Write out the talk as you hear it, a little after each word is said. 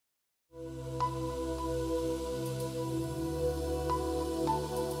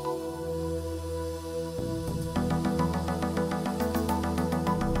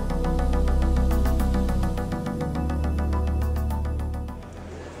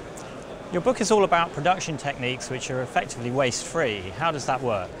Your book is all about production techniques which are effectively waste-free. How does that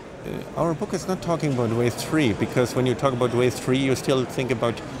work? Our book is not talking about waste-free, because when you talk about waste-free, you still think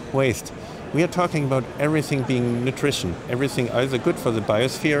about waste. We are talking about everything being nutrition, everything either good for the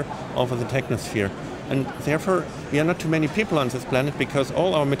biosphere or for the technosphere. And therefore, we are not too many people on this planet because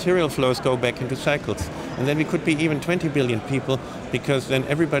all our material flows go back into cycles. And then we could be even 20 billion people, because then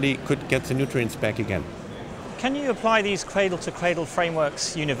everybody could get the nutrients back again. Can you apply these cradle-to-cradle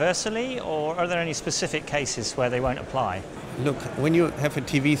frameworks universally, or are there any specific cases where they won't apply? Look, when you have a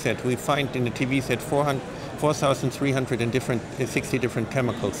TV set, we find in a TV set 4,360 different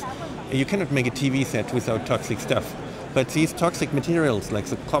chemicals. You cannot make a TV set without toxic stuff. But these toxic materials, like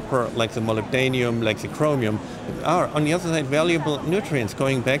the copper, like the molybdenum, like the chromium, are, on the other side, valuable nutrients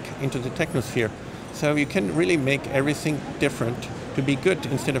going back into the technosphere. So you can really make everything different to be good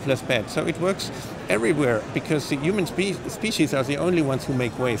instead of less bad. So it works everywhere, because the human species are the only ones who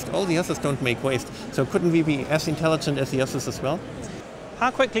make waste. All the others don't make waste. So couldn't we be as intelligent as the others as well? How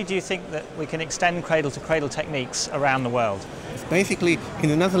quickly do you think that we can extend cradle-to-cradle techniques around the world? Basically, in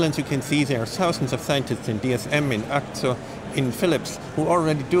the Netherlands you can see there are thousands of scientists in DSM, in ACTO, in Philips, who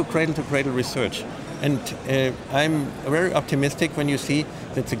already do cradle-to-cradle research. And I'm very optimistic when you see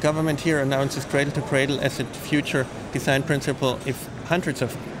that the government here announces cradle-to-cradle as a future design principle. If hundreds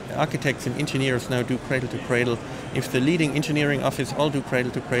of architects and engineers now do cradle-to-cradle, if the leading engineering office all do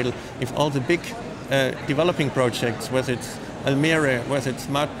cradle-to-cradle, if all the big developing projects, whether it's Almere, whether it's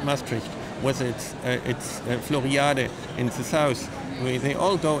Maastricht, whether it's Floriade in the south, they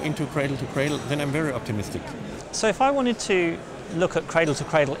all go into cradle-to-cradle, then I'm very optimistic. So if I wanted to look at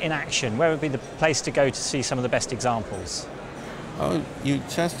cradle-to-cradle in action, where would be the place to go to see some of the best examples? Oh, you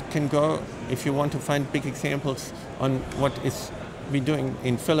just can go, if you want to find big examples on what is being doing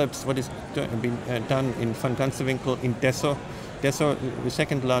in Philips, what is being done in Van Gansewinkel, in Desso. Desso, the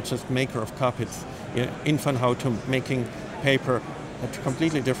second largest maker of carpets, in Van Houten, making paper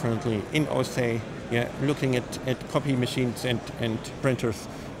completely differently, in Aussay, looking at copy machines and printers.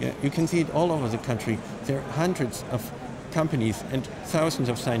 You can see it all over the country. There are hundreds of companies and thousands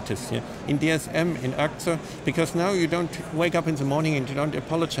of scientists in DSM, in ACTO, because now you don't wake up in the morning and you don't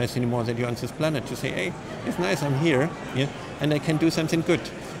apologize anymore that you're on this planet. You say, hey, it's nice I'm here, and I can do something good.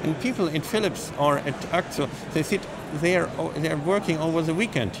 And people in Philips or at ACTO, they sit there, they're working over the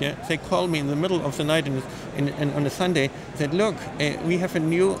weekend. They call me in the middle of the night and on a Sunday, said, look, we have a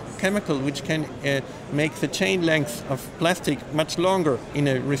new chemical which can make the chain length of plastic much longer in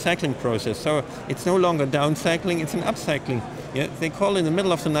a recycling process. So it's no longer downcycling, it's an upcycling. They call in the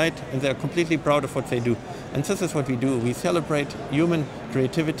middle of the night and they're completely proud of what they do. And this is what we do. We celebrate human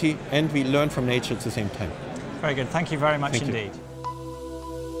creativity and we learn from nature at the same time. Very good. Thank you very much indeed.